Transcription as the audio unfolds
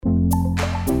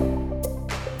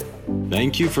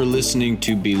Thank you for listening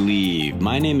to Believe.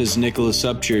 My name is Nicholas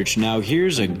Upchurch. Now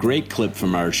here's a great clip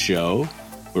from our show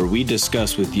where we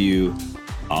discuss with you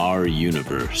our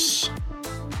universe.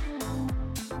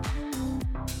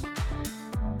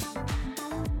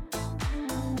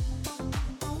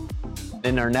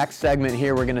 In our next segment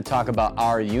here, we're going to talk about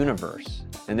our universe.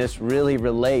 And this really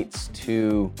relates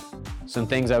to some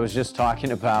things I was just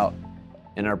talking about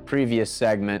in our previous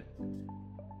segment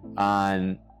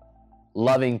on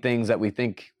loving things that we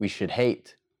think we should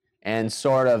hate, and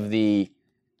sort of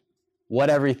what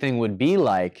everything would be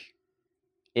like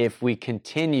if we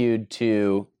continued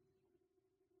to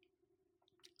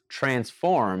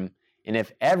transform, and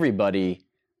if everybody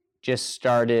just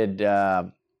started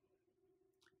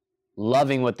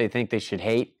loving what they think they should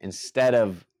hate instead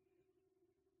of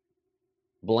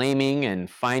blaming and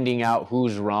finding out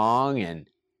who's wrong. And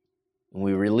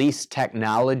we released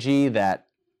technology that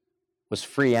was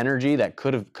free energy that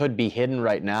could be hidden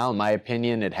right now. In my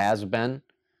opinion, it has been.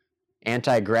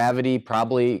 Anti-gravity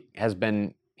probably has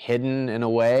been hidden in a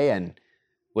way, and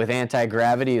with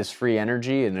anti-gravity is free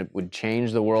energy, and it would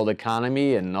change the world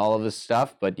economy and all of this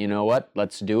stuff. But you know what?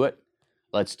 Let's do it.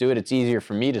 Let's do it. It's easier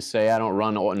for me to say I don't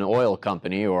run an oil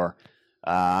company, or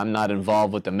I'm not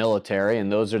involved with the military, and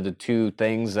those are the two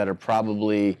things that are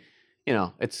probably,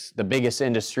 it's the biggest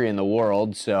industry in the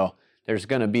world, so there's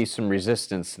going to be some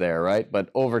resistance there, right?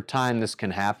 But over time, this can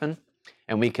happen,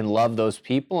 and we can love those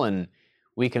people, and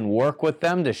we can work with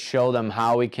them to show them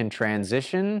how we can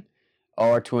transition,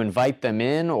 or to invite them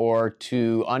in, or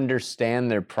to understand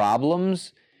their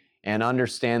problems and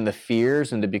understand the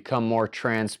fears, and to become more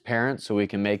transparent so we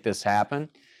can make this happen.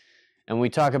 And we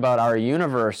talk about our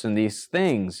universe and these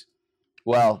things.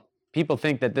 Well, people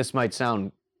think that this might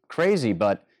sound crazy,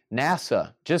 but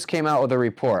NASA just came out with a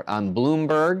report on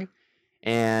Bloomberg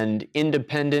and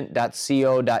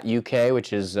independent.co.uk,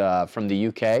 which is from the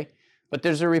UK. But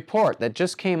there's a report that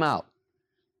just came out.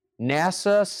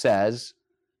 NASA says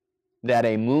that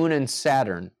a moon and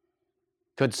Saturn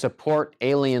could support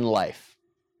alien life.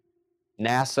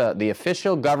 NASA, the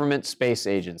official government space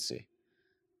agency.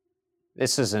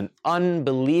 This is an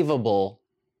unbelievable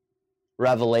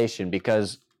revelation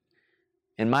because,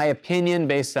 in my opinion,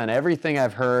 based on everything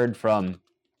I've heard from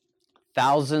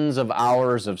thousands of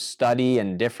hours of study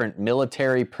and different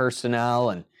military personnel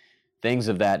and things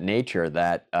of that nature,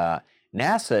 that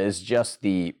NASA is just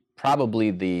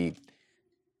probably the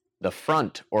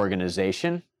front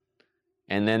organization.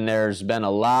 And then there's been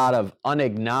a lot of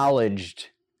unacknowledged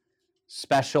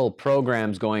special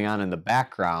programs going on in the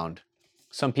background.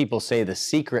 Some people say the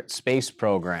secret space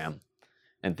program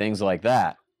and things like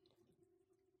that.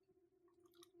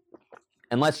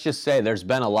 And let's just say there's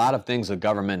been a lot of things the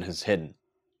government has hidden.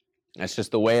 That's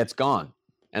just the way it's gone.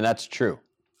 And that's true.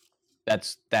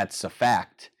 That's a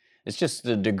fact. It's just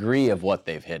the degree of what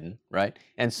they've hidden, right?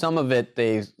 And some of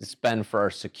it's been for our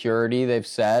security, they've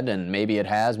said, and maybe it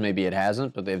has, maybe it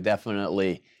hasn't, but they've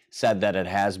definitely said that it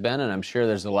has been, and I'm sure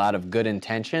there's a lot of good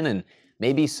intention, and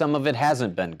maybe some of it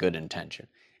hasn't been good intention.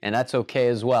 And that's okay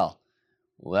as well.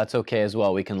 Well, that's okay as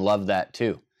well. We can love that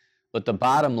too. But the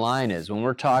bottom line is, when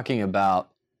we're talking about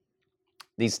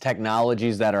these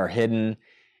technologies that are hidden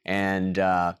and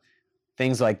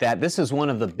things like that, this is one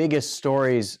of the biggest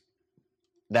stories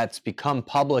that's become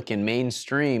public and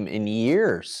mainstream in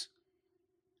years.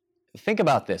 Think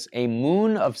about this. A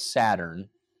moon of Saturn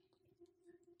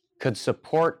could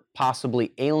support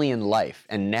possibly alien life,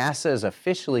 and NASA is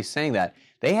officially saying that.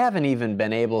 They haven't even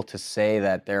been able to say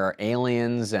that there are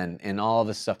aliens and all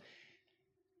this stuff.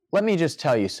 Let me just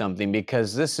tell you something,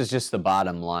 because this is just the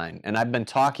bottom line. And I've been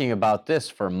talking about this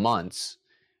for months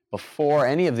before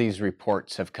any of these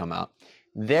reports have come out.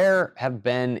 There have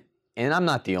been, and I'm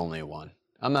not the only one.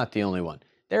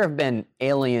 There have been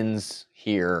aliens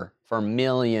here for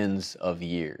millions of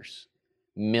years.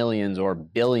 Millions or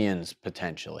billions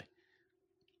potentially.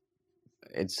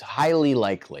 It's highly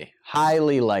likely.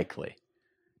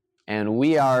 And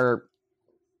we are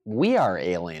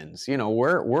aliens.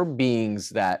 We're beings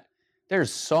that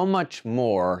there's so much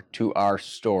more to our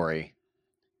story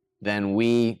than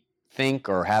we think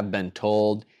or have been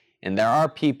told. And there are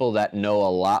people that know a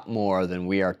lot more than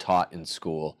we are taught in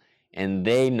school, and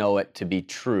they know it to be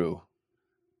true.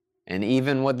 And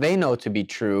even what they know to be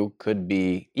true could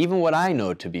be, even what I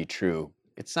know to be true,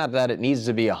 it's not that it needs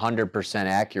to be 100%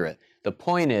 accurate. The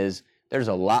point is, there's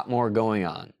a lot more going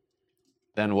on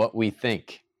than what we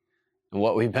think and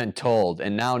what we've been told.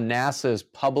 And now NASA is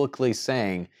publicly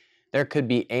saying there could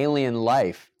be alien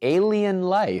life in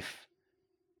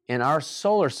our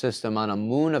solar system on a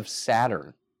moon of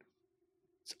Saturn.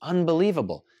 It's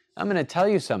unbelievable. I'm going to tell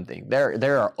you something.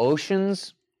 There are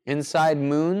oceans inside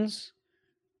moons,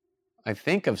 I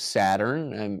think, of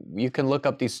Saturn, and you can look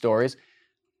up these stories.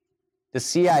 The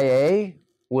CIA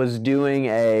was doing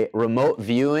a remote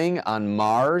viewing on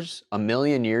Mars 1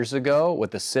 million years ago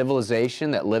with a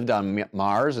civilization that lived on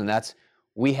Mars, and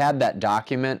we had that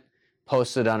document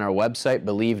posted on our website,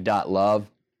 believe.love.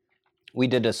 We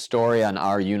did a story on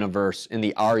Our Universe, in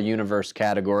the Our Universe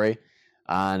category,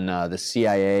 on the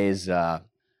CIA's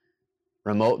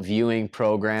remote viewing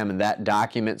program, and that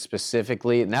document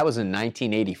specifically, and that was in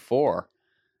 1984.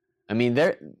 I mean,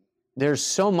 there's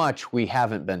so much we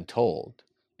haven't been told,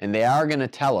 and they are going to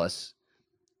tell us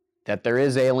that there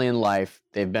is alien life.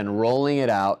 They've been rolling it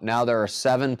out. Now there are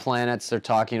 7 planets they're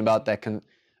talking about that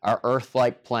are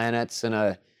Earth-like planets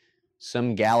in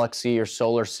some galaxy or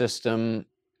solar system.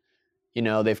 You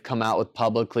know, they've come out with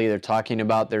publicly. They're talking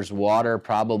about there's water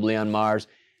probably on Mars.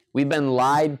 We've been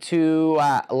lied to.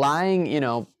 Lying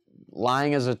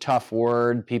is a tough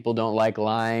word. People don't like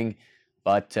lying,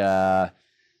 but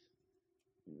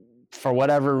for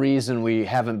whatever reason, we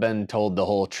haven't been told the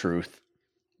whole truth.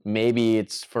 Maybe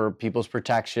it's for people's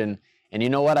protection. And you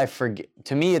know what?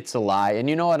 To me, it's a lie. And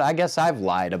you know what? I guess I've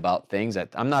lied about things.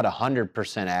 I'm not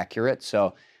 100% accurate,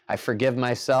 so I forgive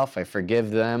myself. I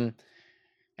forgive them.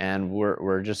 And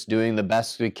we're just doing the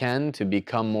best we can to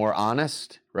become more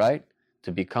honest, right?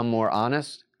 To become more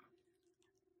honest.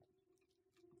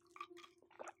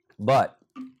 But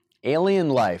alien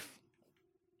life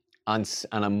on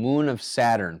a moon of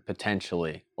Saturn,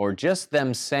 potentially, or just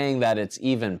them saying that it's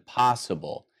even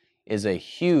possible, is a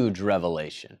huge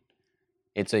revelation.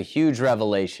 It's a huge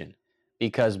revelation,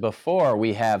 because before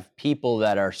we have people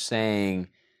that are saying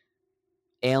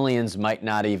aliens might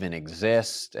not even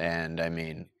exist, and I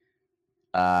mean,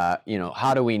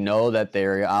 how do we know that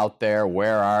they're out there?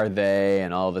 Where are they?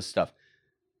 And all this stuff.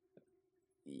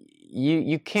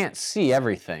 You can't see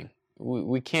everything.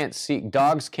 We can't see.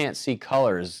 Dogs can't see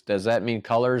colors. Does that mean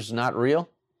color's not real?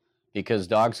 Because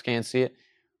dogs can't see it.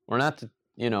 We're not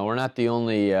the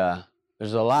only.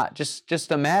 There's a lot.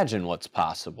 Just imagine what's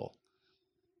possible.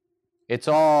 It's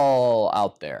all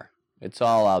out there. It's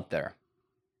all out there.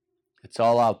 It's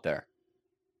all out there.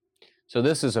 So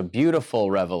this is a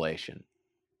beautiful revelation.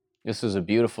 This is a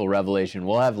beautiful revelation.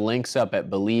 We'll have links up at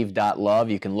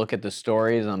believe.love. You can look at the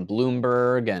stories on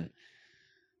Bloomberg and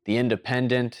The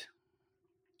Independent.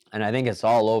 And I think it's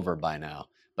all over by now.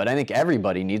 But I think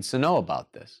everybody needs to know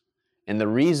about this. And the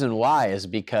reason why is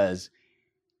because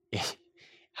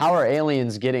how are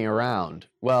aliens getting around?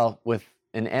 Well, with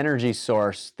an energy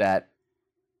source that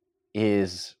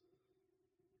is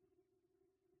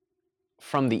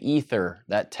from the ether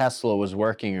that Tesla was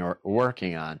working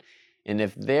on. And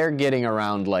if they're getting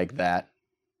around like that,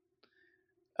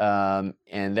 and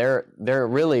they're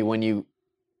really, when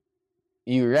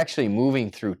you're actually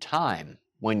moving through time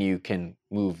when you can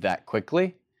move that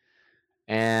quickly.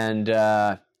 And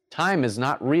time is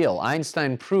not real.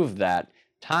 Einstein proved that.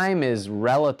 Time is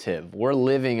relative. We're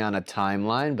living on a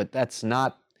timeline, but that's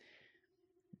not.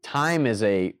 Time is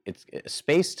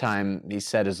space-time, he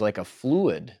said, is like a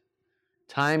fluid.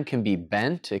 Time can be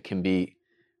bent. It can be.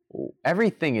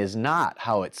 Everything is not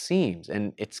how it seems,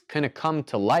 and it's going to come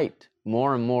to light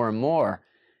more and more and more,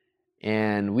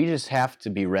 and we just have to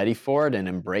be ready for it and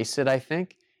embrace it, I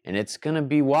think, and it's going to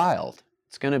be wild.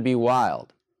 It's going to be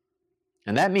wild.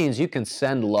 And that means you can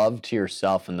send love to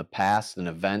yourself in the past and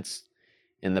events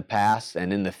in the past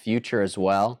and in the future as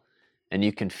well, and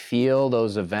you can feel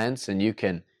those events, and you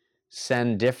can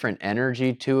send different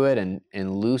energy to it and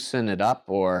loosen it up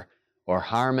or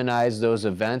harmonize those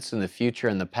events in the future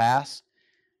and the past.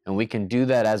 And we can do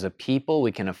that as a people.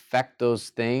 We can affect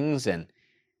those things, and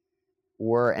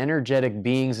we're energetic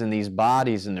beings in these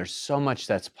bodies, and there's so much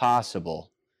that's possible.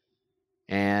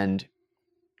 And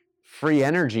free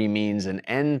energy means an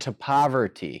end to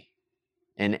poverty,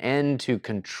 an end to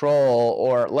control,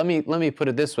 or let me put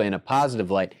it this way in a positive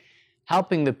light,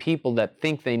 helping the people that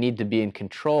think they need to be in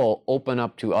control open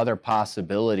up to other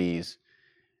possibilities,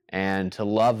 and to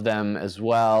love them as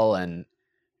well,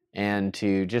 and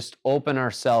to just open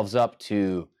ourselves up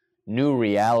to new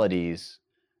realities,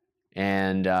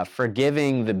 and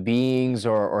forgiving the beings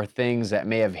or things that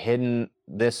may have hidden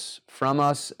this from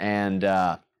us, and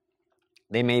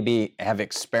they may have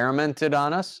experimented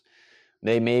on us.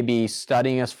 They may be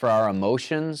studying us for our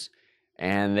emotions,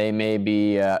 and they may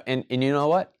be, and you know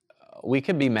what? We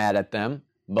could be mad at them,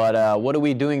 but what are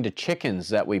we doing to chickens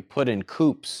that we put in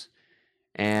coops?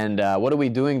 And what are we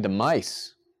doing to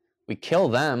mice? We kill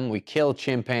them. We kill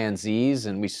chimpanzees,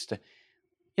 and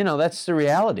that's the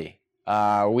reality.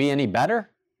 Are we any better?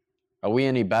 Are we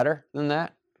any better than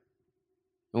that?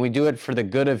 and we do it for the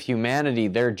good of humanity,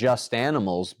 they're just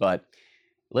animals. But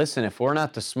listen, if we're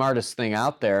not the smartest thing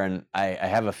out there, and I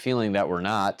have a feeling that we're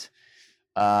not,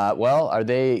 well, are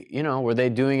they, were they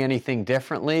doing anything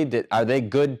differently? Are they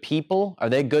good people? Are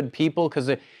they good people?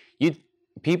 Because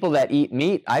people that eat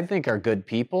meat, I think, are good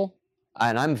people.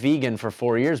 And I'm vegan for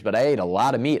 4 years, but I ate a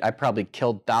lot of meat. I probably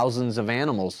killed thousands of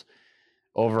animals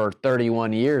over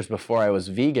 31 years before I was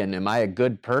vegan. Am I a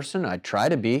good person? I try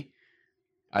to be.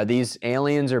 Are these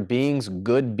aliens or beings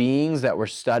good beings that were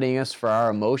studying us for our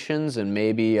emotions and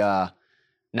maybe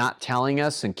not telling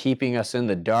us and keeping us in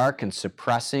the dark and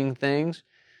suppressing things?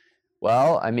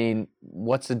 Well, I mean,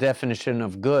 what's the definition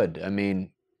of good? I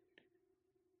mean,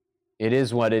 it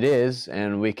is what it is,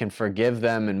 and we can forgive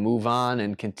them and move on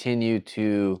and continue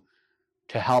to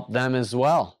help them as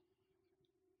well.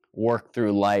 Work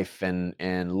through life and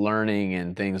learning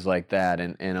and things like that,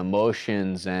 and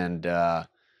emotions and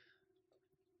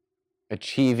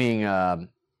achieving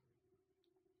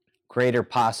greater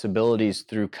possibilities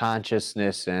through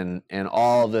consciousness and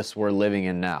all of this we're living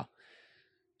in now.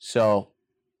 So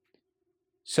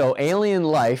alien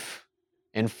life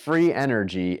and free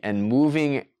energy and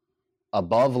moving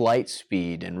above light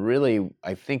speed, and really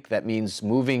I think that means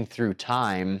moving through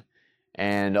time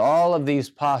and all of these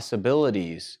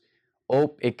possibilities,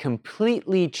 it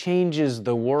completely changes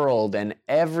the world and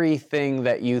everything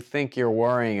that you think you're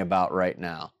worrying about right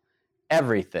now.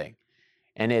 Everything.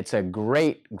 And it's of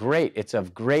great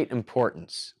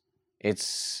importance.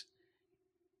 It's,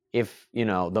 if,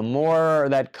 the more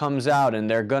that comes out, and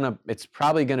it's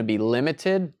probably going to be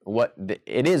limited.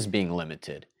 It is being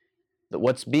limited.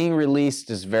 What's being released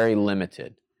is very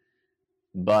limited.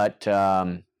 But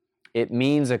it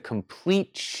means a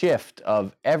complete shift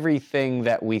of everything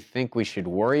that we think we should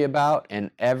worry about,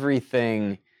 and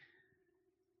everything,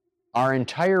 our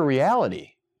entire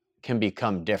reality can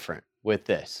become different with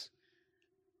this.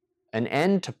 An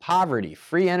end to poverty.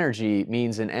 Free energy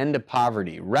means an end to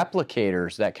poverty.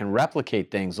 Replicators that can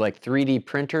replicate things like 3D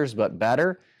printers, but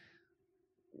better.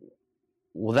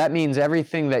 Well, that means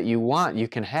everything that you want, you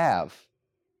can have.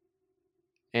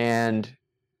 And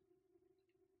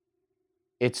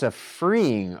it's a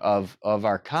freeing of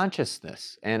our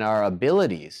consciousness and our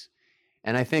abilities.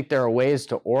 And I think there are ways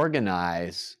to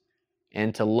organize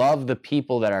and to love the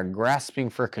people that are grasping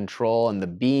for control and the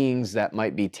beings that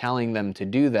might be telling them to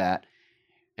do that.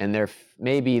 And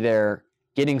maybe they're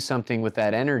getting something with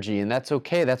that energy, and that's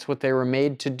okay. That's what they were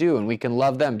made to do, and we can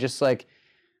love them. Just like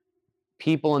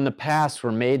people in the past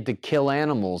were made to kill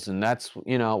animals, and that's,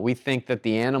 we think that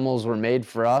the animals were made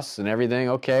for us and everything.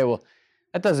 Okay, well,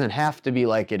 that doesn't have to be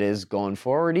like it is going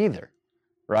forward either,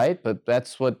 right? But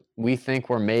that's what we think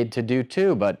we're made to do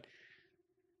too. But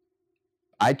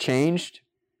I changed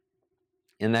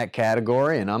in that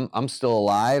category, and I'm still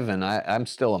alive, and I'm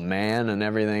still a man and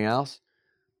everything else.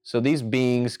 So these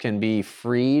beings can be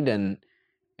freed and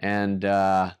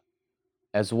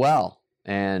as well,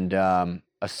 and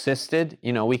assisted.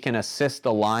 We can assist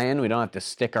the lion. We don't have to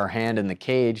stick our hand in the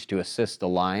cage to assist the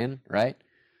lion, right?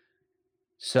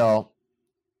 So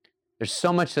there's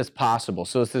so much that's possible.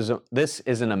 So this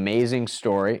is an amazing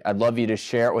story. I'd love you to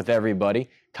share it with everybody.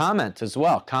 Comment as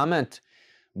well. Comment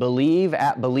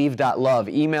believe@believe.love.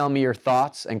 Email me your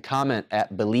thoughts and comment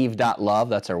at believe.love.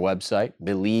 That's our website,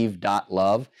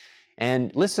 believe.love.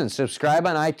 And listen, subscribe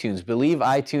on iTunes,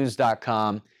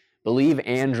 believeitunes.com,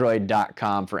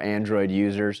 believeandroid.com for Android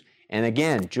users. And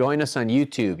again, join us on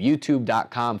YouTube,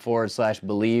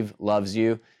 youtube.com/believe loves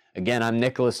you. Again, I'm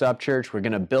Nicholas Upchurch. We're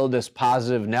going to build this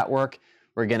positive network.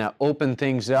 We're going to open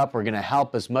things up. We're going to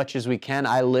help as much as we can.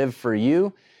 I live for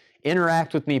you.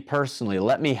 Interact with me personally.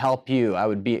 Let me help you.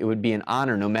 It would be an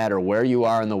honor, no matter where you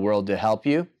are in the world, to help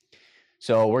you.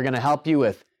 So we're going to help you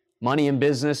with money and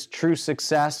business, true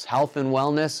success, health and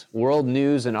wellness, world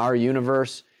news, and our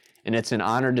universe. And it's an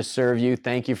honor to serve you.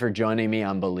 Thank you for joining me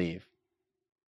on Believe.